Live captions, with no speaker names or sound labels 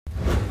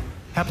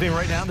Happening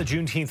right now, the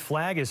Juneteenth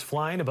flag is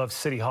flying above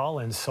City Hall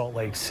in Salt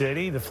Lake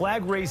City. The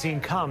flag raising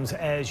comes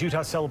as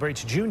Utah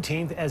celebrates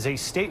Juneteenth as a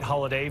state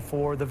holiday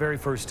for the very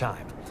first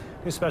time.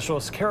 News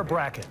specialist Kara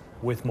Bracken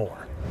with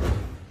more.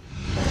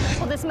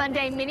 Well, this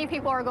Monday, many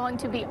people are going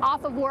to be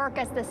off of work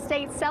as the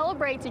state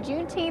celebrates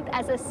Juneteenth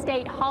as a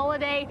state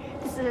holiday.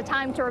 This is a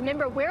time to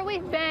remember where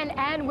we've been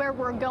and where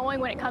we're going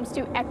when it comes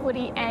to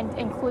equity and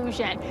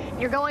inclusion.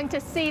 You're going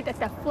to see that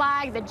the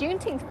flag, the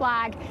Juneteenth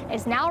flag,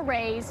 is now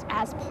raised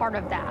as part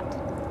of that.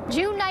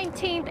 June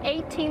 19,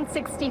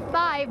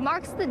 1865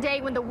 marks the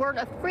day when the word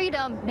of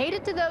freedom made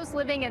it to those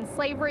living in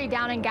slavery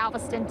down in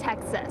Galveston,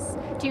 Texas.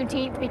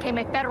 Juneteenth became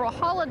a federal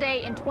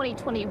holiday in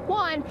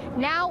 2021.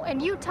 Now in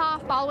Utah,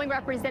 following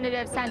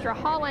Representative Sandra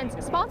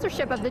Holland's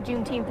sponsorship of the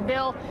Juneteenth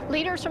bill,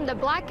 leaders from the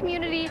Black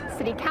community,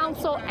 city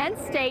council, and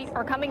state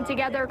are coming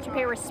together to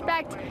pay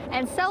respect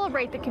and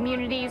celebrate the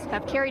communities who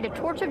have carried a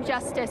torch of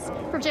justice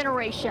for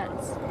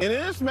generations. And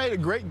it has made a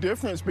great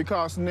difference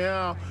because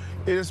now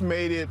it has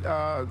made it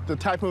the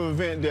type of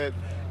event that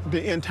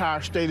the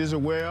entire state is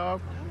aware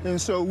of. And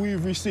so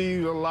we've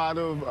received a lot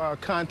of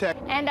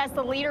contact. And as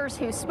the leaders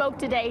who spoke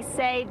today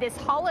say, this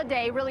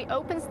holiday really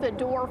opens the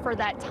door for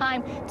that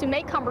time to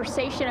make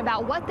conversation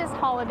about what this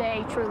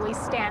holiday truly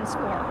stands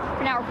for.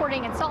 For now,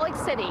 reporting in Salt Lake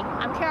City,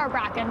 I'm Kara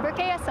Bracken for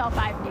KSL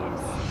 5 News.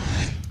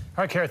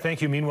 All right, Kara,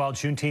 thank you. Meanwhile,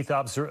 Juneteenth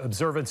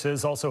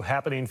observances also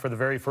happening for the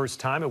very first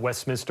time at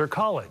Westminster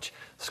College.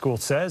 The school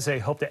says they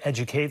hope to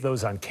educate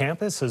those on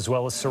campus as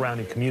well as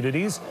surrounding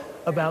communities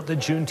about the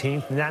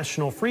Juneteenth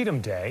National Freedom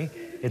Day,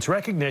 its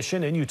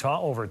recognition in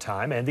Utah over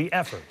time, and the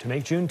effort to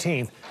make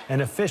Juneteenth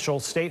an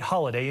official state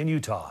holiday in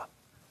Utah.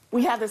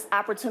 We have this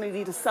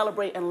opportunity to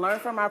celebrate and learn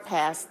from our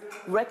past,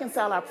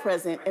 reconcile our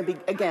present, and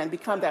again,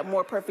 become that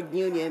more perfect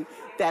union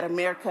that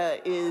America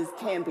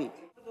can be.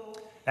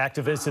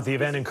 Activists at the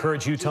event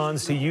encourage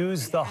Utahns to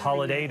use the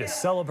holiday to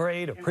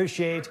celebrate,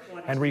 appreciate,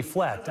 and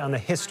reflect on the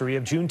history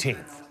of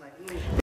Juneteenth.